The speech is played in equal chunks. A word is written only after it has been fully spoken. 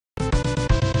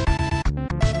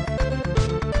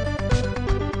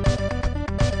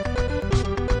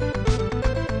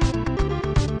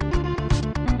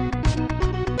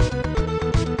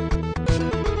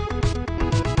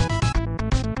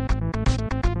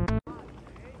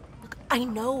I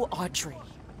know, Audrey.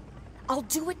 I'll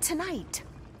do it tonight.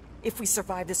 If we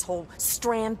survive this whole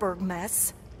Strandberg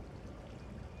mess.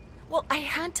 Well, I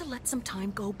had to let some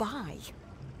time go by.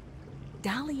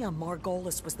 Dahlia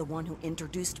Margolis was the one who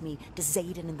introduced me to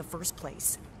Zayden in the first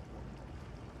place.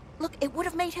 Look, it would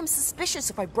have made him suspicious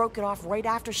if I broke it off right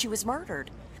after she was murdered.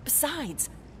 Besides,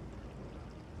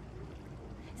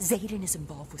 Zayden is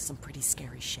involved with some pretty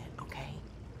scary shit, okay?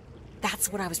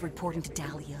 That's what I was reporting to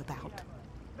Dahlia about.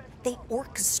 They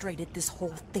orchestrated this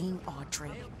whole thing,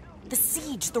 Audrey. The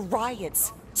siege, the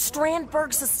riots,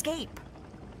 Strandberg's escape.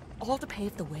 All to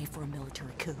pave the way for a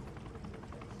military coup.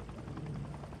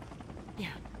 Yeah,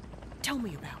 tell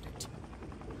me about it.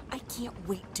 I can't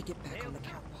wait to get back on the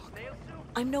catwalk.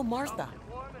 I'm no Martha.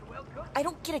 I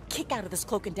don't get a kick out of this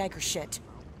cloak and dagger shit.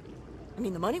 I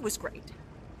mean, the money was great.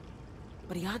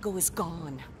 But Iago is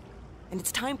gone. And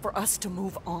it's time for us to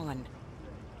move on.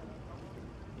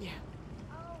 Yeah.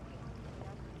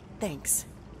 Thanks.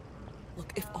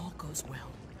 Look, if all goes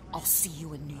well, I'll see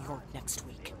you in New York next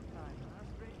week.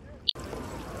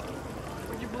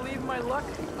 Would you believe my luck?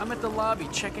 I'm at the lobby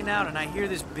checking out and I hear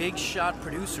this big shot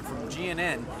producer from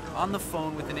GNN on the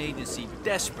phone with an agency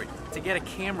desperate to get a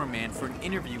cameraman for an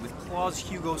interview with Claus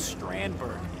Hugo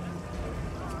Strandberg.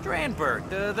 Strandberg,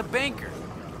 the banker.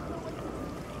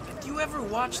 Do you ever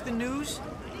watch the news?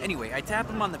 Anyway, I tap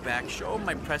him on the back, show him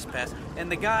my press pass,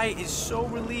 and the guy is so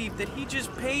relieved that he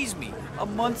just pays me a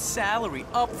month's salary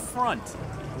up front.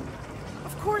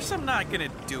 Of course I'm not gonna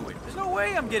do it. There's no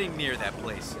way I'm getting near that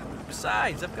place.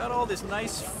 Besides, I've got all this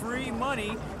nice free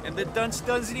money, and the dunce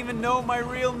doesn't even know my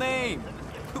real name.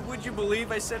 Would you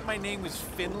believe I said my name was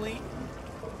Finley?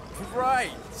 Right,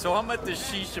 so I'm at the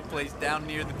shisha place down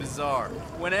near the bazaar.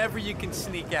 Whenever you can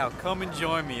sneak out, come and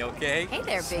join me, okay? Hey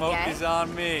there, big Smoke guy. is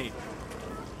on me.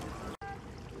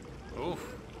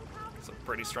 Oof, some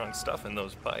pretty strong stuff in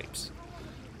those pipes.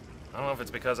 I don't know if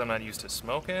it's because I'm not used to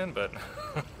smoking, but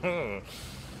I'm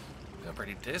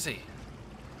pretty dizzy.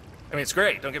 I mean, it's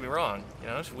great, don't get me wrong. You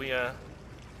know, should we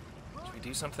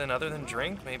do something other than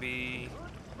drink? Maybe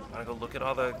wanna go look at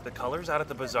all the colors out at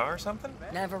the bazaar or something?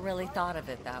 Never really thought of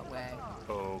it that way.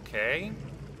 Okay.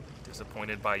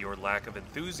 Disappointed by your lack of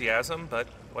enthusiasm, but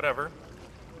whatever.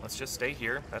 Let's just stay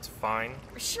here, that's fine.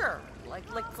 Sure.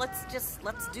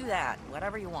 Let's do that.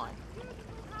 Whatever you want.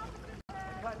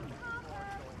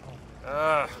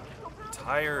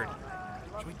 Tired.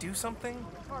 Should we do something?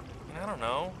 I mean, I don't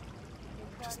know.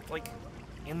 Just, like,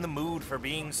 in the mood for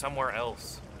being somewhere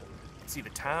else. See the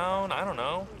town? I don't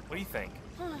know. What do you think?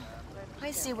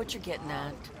 I see what you're getting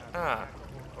at. Ah,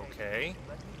 okay.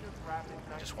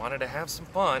 I just wanted to have some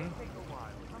fun.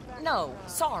 No,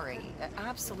 sorry.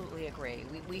 Absolutely agree.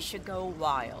 We should go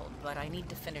wild, but I need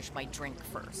to finish my drink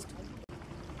first.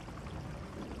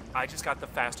 I just got the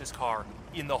fastest car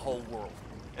in the whole world.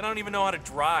 And I don't even know how to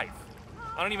drive.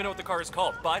 I don't even know what the car is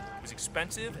called, but it was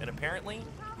expensive and apparently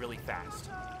really fast.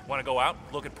 Want to go out,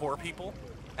 look at poor people?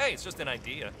 Hey, it's just an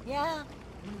idea. Yeah,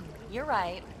 you're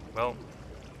right. Well,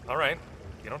 all right.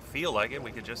 If you don't feel like it,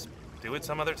 we could just do it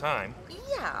some other time.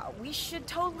 Yeah, we should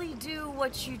totally do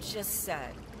what you just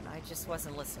said. I just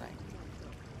wasn't listening.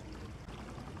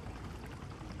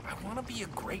 I want to be a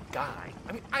great guy.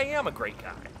 I mean, I am a great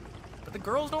guy. But the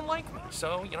girls don't like me,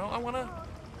 so, you know, I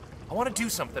want to do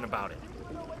something about it.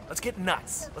 Let's get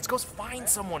nuts. Let's go find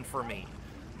someone for me.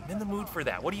 I'm in the mood for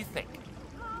that. What do you think?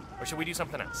 Or should we do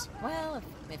something else? Well,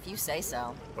 if you say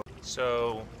so.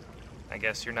 So, I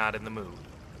guess you're not in the mood.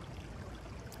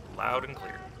 Loud and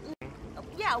clear.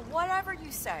 Yeah, whatever you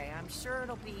say. I'm sure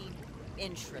it'll be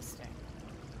interesting.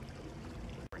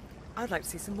 I'd like to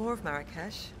see some more of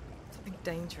Marrakech. Something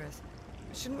dangerous.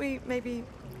 Shouldn't we maybe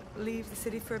leave the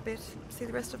city for a bit, see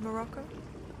the rest of Morocco?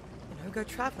 You know, go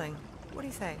traveling. What do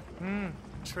you say?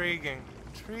 Intriguing.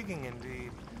 Intriguing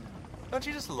indeed. Don't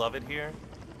you just love it here?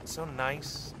 It's so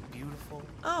nice, beautiful.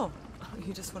 Oh,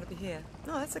 you just want to be here.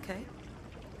 No, that's okay.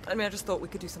 I mean, I just thought we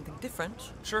could do something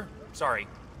different. Sure. Sorry.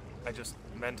 I just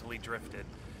mentally drifted.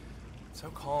 It's so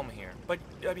calm here. But,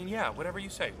 I mean, yeah, whatever you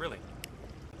say, really.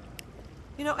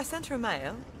 You know, I sent her a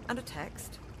mail and a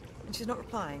text, and she's not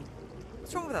replying.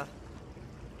 What's wrong with her?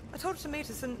 I told her to meet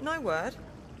us, and no word.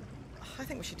 I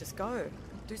think we should just go.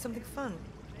 Do something fun.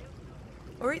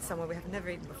 Or eat somewhere we have never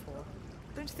eaten before.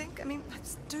 Don't you think? I mean,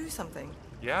 let's do something.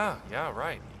 Yeah,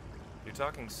 right. You're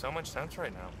talking so much sense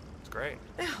right now. It's great.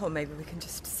 Or maybe we can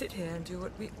just sit here and do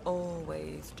what we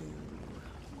always do.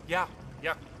 Yeah,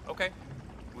 okay.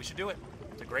 We should do it.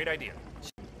 It's a great idea.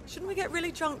 Shouldn't we get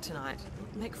really drunk tonight?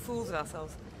 Make fools of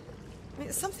ourselves? I mean,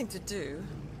 it's something to do.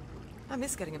 I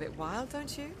miss getting a bit wild,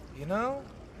 don't you? You know,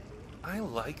 I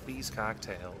like these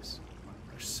cocktails.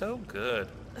 They're so good.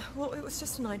 Well, it was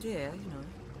just an idea, you know.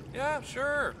 Yeah,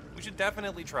 sure. We should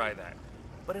definitely try that.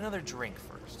 But another drink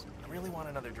first. I really want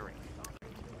another drink.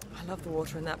 I love the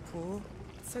water in that pool.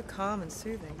 It's so calm and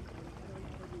soothing.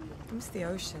 I miss the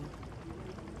ocean.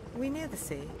 Are we near the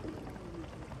sea?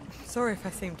 Sorry if I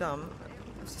seem dumb.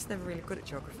 I was just never really good at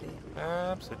geography.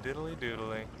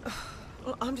 Abso-diddly-doodly.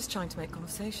 Well, I'm just trying to make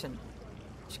conversation.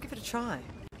 You should give it a try.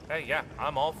 Hey, yeah,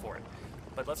 I'm all for it.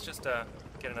 But let's just,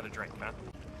 get another drink, huh?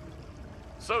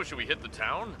 So, should we hit the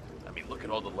town? I mean, look at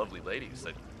all the lovely ladies.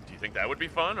 Do you think that would be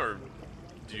fun, or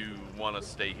do you want to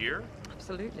stay here?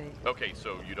 Absolutely. Okay,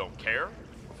 so you don't care?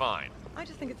 Fine. I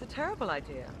just think it's a terrible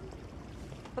idea.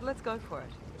 But let's go for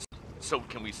it. So,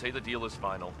 can we say the deal is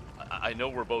final? I know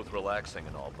we're both relaxing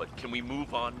and all, but can we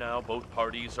move on now? Both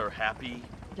parties are happy?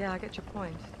 Yeah, I get your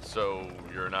point. So,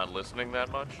 you're not listening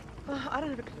that much? I don't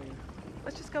have a clue.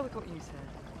 Let's just go with what you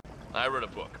said. I read a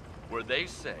book where they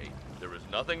say there is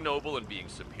nothing noble in being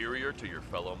superior to your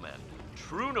fellow men.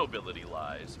 True nobility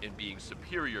lies in being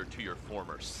superior to your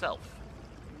former self.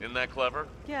 Isn't that clever?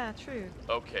 Yeah, true.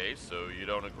 Okay, so you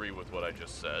don't agree with what I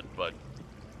just said, but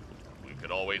we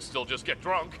could always still just get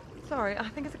drunk. Sorry, I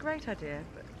think it's a great idea,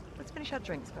 but let's finish our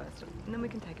drinks first, and then we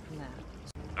can take it from there.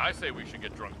 I say we should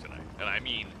get drunk tonight, and I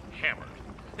mean hammered.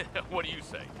 What do you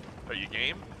say? Are you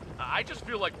game? I just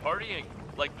feel like partying,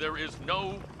 like there is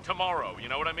no tomorrow, you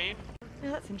know what I mean? Yeah,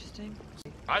 that's interesting.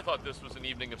 I thought this was an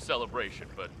evening of celebration,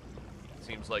 but it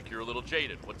seems like you're a little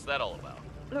jaded. What's that all about?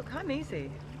 Look, I'm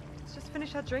easy. Let's just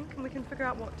finish our drink and we can figure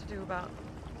out what to do about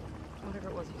whatever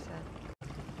it was you said.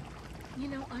 You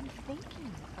know, I'm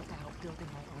thinking about building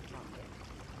my own rocket.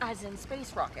 As in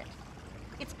space rocket.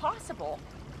 It's possible.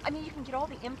 I mean, you can get all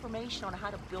the information on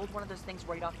how to build one of those things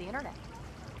right off the internet.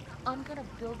 I'm gonna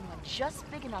build one just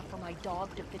big enough for my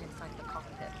dog to fit inside the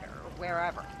cockpit or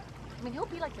wherever. I mean, he'll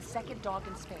be like the second dog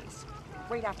in space,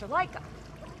 right after Laika.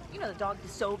 You know, the dog the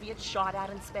Soviets shot out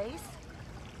in space.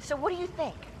 So what do you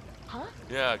think? Huh?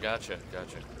 Yeah, gotcha.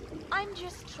 I'm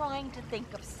just trying to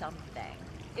think of something.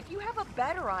 If you have a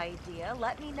better idea,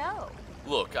 let me know.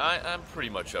 Look, I'm pretty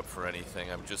much up for anything.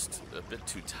 I'm just a bit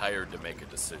too tired to make a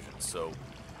decision, so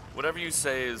whatever you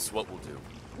say is what we'll do.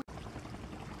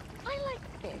 I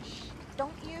like fish,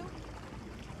 don't you?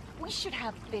 We should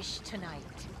have fish tonight.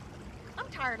 I'm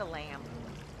tired of lamb.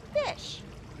 Fish!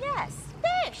 Yes,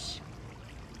 fish!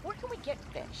 Where can we get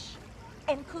fish?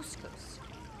 And couscous.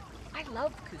 I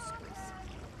love couscous.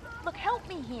 Look, help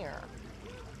me here.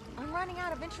 I'm running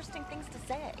out of interesting things to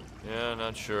say. Yeah,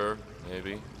 not sure.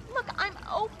 Maybe. Look, I'm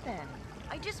open.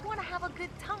 I just want to have a good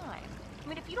time. I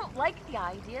mean, if you don't like the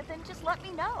idea, then just let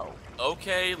me know.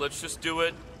 Okay, let's just do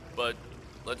it, but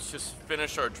let's just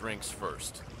finish our drinks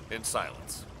first, in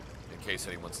silence, in case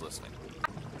anyone's listening.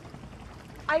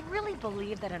 I really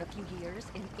believe that in a few years,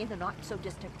 in the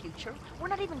not-so-distant future, we're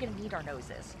not even going to need our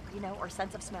noses, you know, or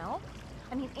sense of smell.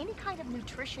 I mean, any kind of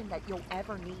nutrition that you'll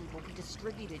ever need will be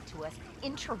distributed to us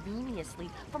intravenously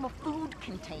from a food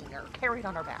container carried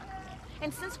on our back.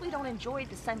 And since we don't enjoy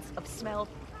the sense of smell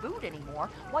food anymore,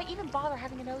 why even bother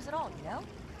having a nose at all, you know?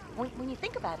 When you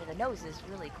think about it, a nose is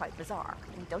really quite bizarre.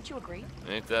 I mean, don't you agree?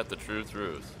 Ain't that the true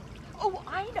truth? Oh,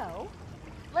 I know.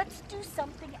 Let's do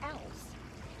something else.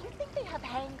 You think they have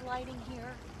hang gliding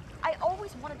here? I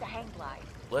always wanted to hang glide.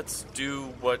 Let's do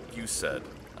what you said.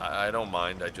 I don't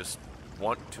mind, I just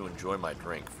want to enjoy my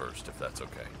drink first, if that's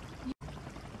okay.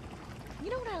 You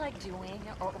know what I like doing?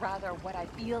 Or rather, what I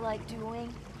feel like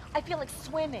doing? I feel like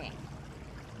swimming.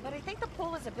 But I think the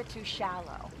pool is a bit too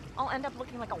shallow. I'll end up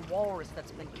looking like a walrus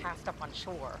that's been cast up on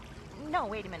shore. No,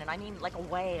 wait a minute, I mean like a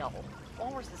whale.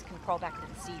 Walruses can crawl back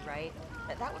to the sea, right?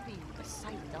 That would be a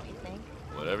sight, don't you think?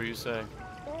 Whatever you say.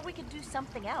 Or we could do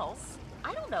something else.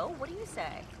 I don't know, what do you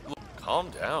say? Look, calm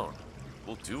down.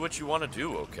 We'll do what you want to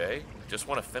do, okay? I just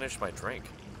want to finish my drink.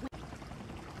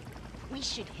 We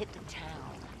should hit the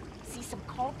town. See some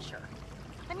culture.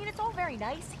 I mean, it's all very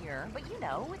nice here, but you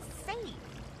know, it's safe.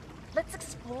 Let's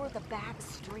explore the back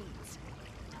streets.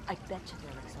 I bet you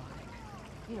they're exotic.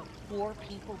 You know, poor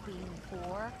people being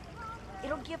poor.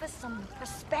 It'll give us some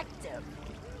perspective,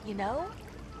 you know?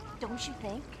 Don't you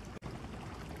think?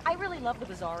 I really love the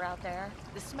bazaar out there.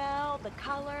 The smell, the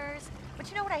colors. But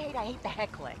you know what I hate? I hate the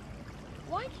heckling.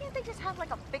 Why can't they just have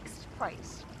like a fixed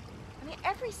price? I mean,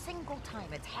 every single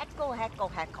time it's heckle, heckle,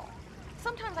 heckle.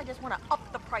 Sometimes I just want to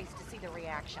up the price to see the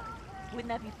reaction. Wouldn't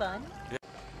that be fun? Yeah.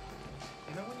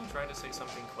 You know when you try to say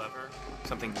something clever,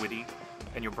 something witty,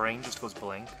 and your brain just goes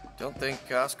blank? Don't think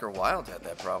Oscar Wilde had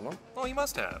that problem. Well, he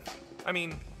must have. I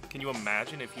mean, can you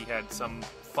imagine if he had some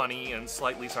funny and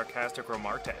slightly sarcastic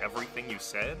remark to everything you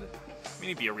said? I mean,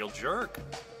 he'd be a real jerk.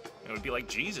 It would be like,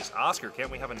 Jesus, Oscar, can't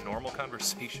we have a normal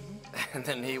conversation? And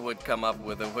then he would come up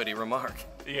with a witty remark.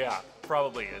 Yeah,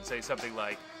 probably. It'd say something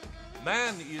like,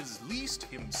 man is least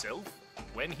himself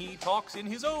when he talks in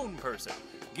his own person.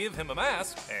 Give him a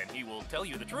mask, and he will tell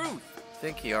you the truth. I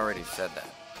think he already said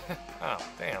that. Oh,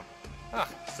 damn. Huh.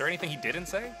 Is there anything he didn't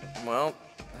say? Well,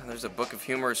 there's a book of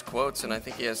humorous quotes, and I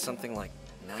think he has something like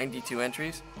 92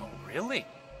 entries. Oh, really?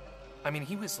 I mean,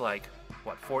 he was like,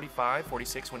 what, 45,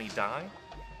 46 when he died?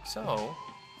 So,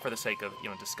 for the sake of,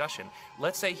 discussion,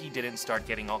 let's say he didn't start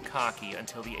getting all cocky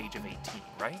until the age of 18,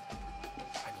 right?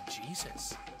 I mean,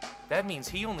 Jesus. That means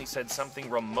he only said something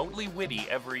remotely witty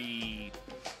every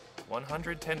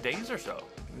 110 days or so.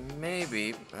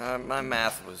 Maybe. My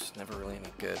math was never really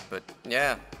any good, but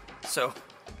yeah. So,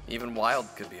 even Wilde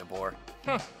could be a bore.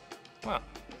 Huh. Well,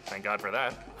 thank God for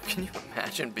that. Can you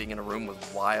imagine being in a room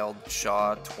with Wilde,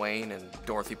 Shaw, Twain, and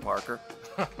Dorothy Parker?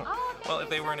 Well, if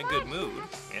they were in a good mood,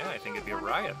 yeah, I think it'd be a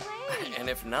riot. And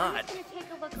if not,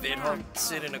 they'd all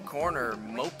sit in a corner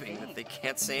moping that they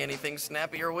can't say anything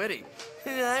snappy or witty.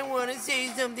 I want to say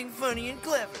something funny and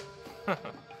clever.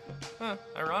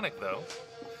 Ironic, though.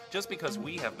 Just because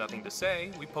we have nothing to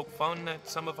say, we poke fun at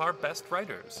some of our best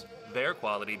writers, their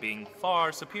quality being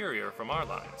far superior from our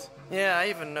lines. Yeah, I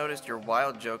even noticed your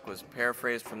Wilde joke was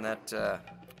paraphrased from that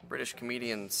British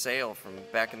comedian Sale from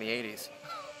back in the 80s.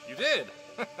 You did?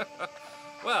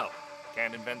 Well,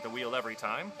 can't invent the wheel every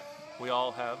time. We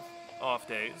all have off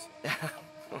days.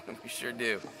 We sure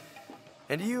do.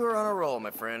 And you are on a roll, my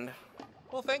friend.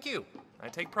 Well, thank you. I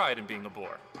take pride in being a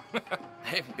bore.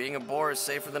 Hey, being a bore is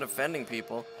safer than offending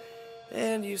people.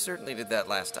 And you certainly did that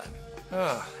last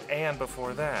time. And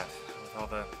before that, with all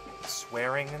the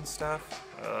swearing and stuff,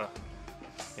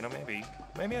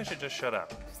 maybe I should just shut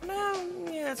up. No,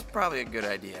 yeah, it's probably a good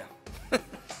idea.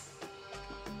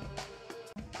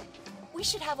 We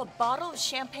should have a bottle of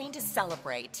champagne to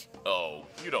celebrate. Oh,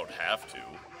 you don't have to.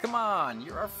 Come on,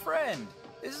 you're our friend.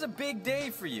 This is a big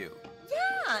day for you.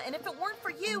 Yeah, and if it weren't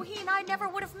for you, he and I never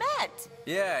would have met.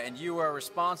 Yeah, and you are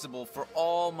responsible for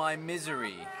all my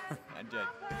misery. I'm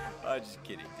just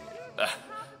kidding, dude.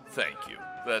 Thank you.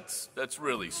 That's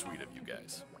really sweet of you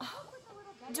guys.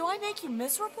 Do I make you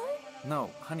miserable?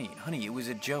 No, honey, it was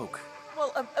a joke.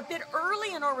 Well, a bit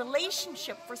early in our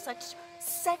relationship for such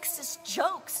sexist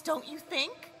jokes, don't you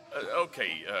think?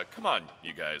 Okay, come on,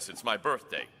 you guys. It's my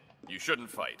birthday. You shouldn't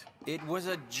fight. It was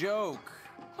a joke.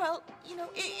 Well,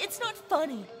 it's not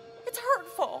funny. It's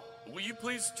hurtful. Will you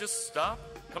please just stop?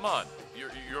 Come on.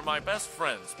 You're my best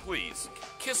friends. Please.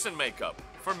 Kiss and make up.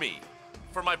 For me.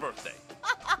 For my birthday.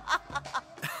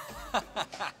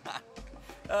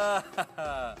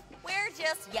 We're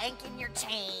just yanking your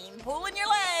chain, pulling your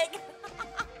leg.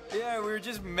 Yeah, we were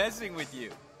just messing with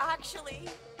you. Actually,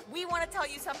 we want to tell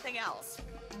you something else.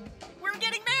 We're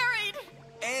getting married.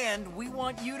 And we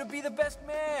want you to be the best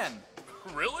man.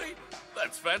 Really?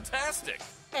 That's fantastic.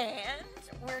 And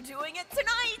we're doing it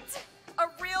tonight. A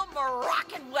real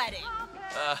Moroccan wedding.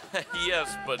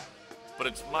 Yes, but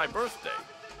it's my birthday.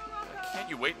 Can't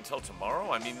you wait until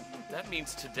tomorrow? I mean, that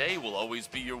means today will always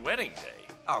be your wedding day.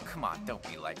 Oh, come on, don't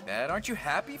be like that. Aren't you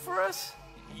happy for us?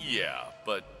 Yeah,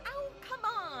 but... Oh, come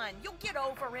on. You'll get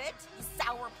over it, you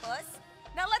sourpuss.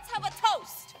 Now let's have a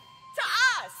toast to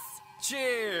us.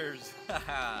 Cheers!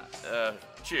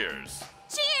 Cheers.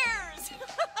 Cheers!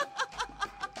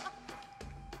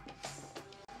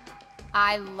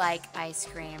 I like ice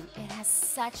cream. It has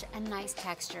such a nice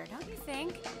texture, don't you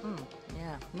think?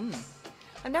 Yeah.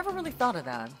 I never really thought of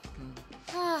that.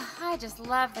 I just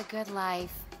love the good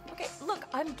life. Okay, look,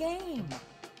 I'm game.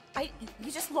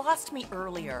 You just lost me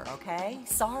earlier, okay?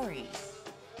 Sorry.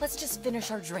 Let's just finish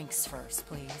our drinks first,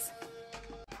 please.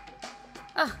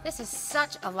 Oh, this is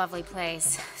such a lovely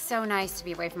place. So nice to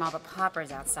be away from all the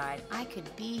poppers outside. I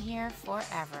could be here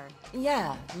forever.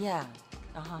 Yeah.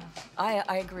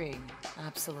 I agree.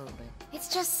 Absolutely. It's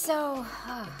just so,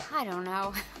 I don't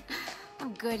know.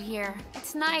 I'm good here.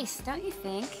 It's nice, don't you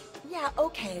think? Yeah,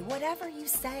 okay, whatever you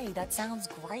say, that sounds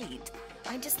great.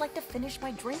 I'd just like to finish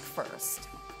my drink first.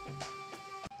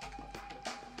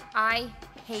 I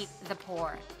hate the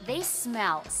poor. They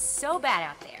smell so bad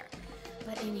out there.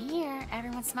 But in here,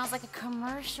 everyone smells like a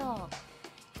commercial.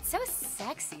 It's so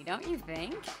sexy, don't you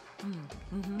think?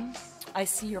 I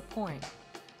see your point.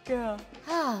 Yeah.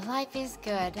 Oh, life is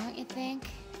good, don't you think?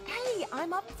 Hey,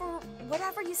 I'm up for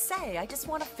whatever you say. I just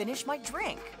want to finish my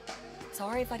drink.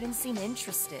 Sorry if I didn't seem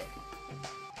interested.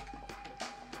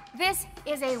 This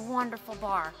is a wonderful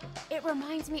bar. It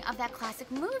reminds me of that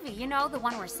classic movie, you know, the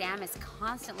one where Sam is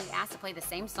constantly asked to play the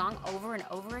same song over and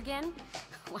over again.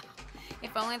 Wow,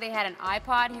 if only they had an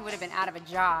iPod, he would have been out of a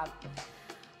job.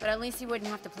 But at least you wouldn't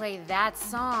have to play that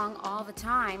song all the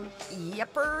time.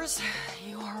 Yepers,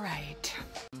 you are right.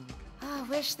 I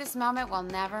wish this moment will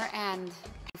never end.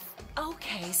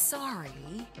 Okay,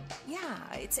 sorry. Yeah,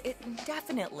 it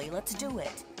definitely, let's do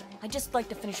it. I'd just like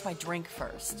to finish my drink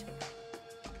first.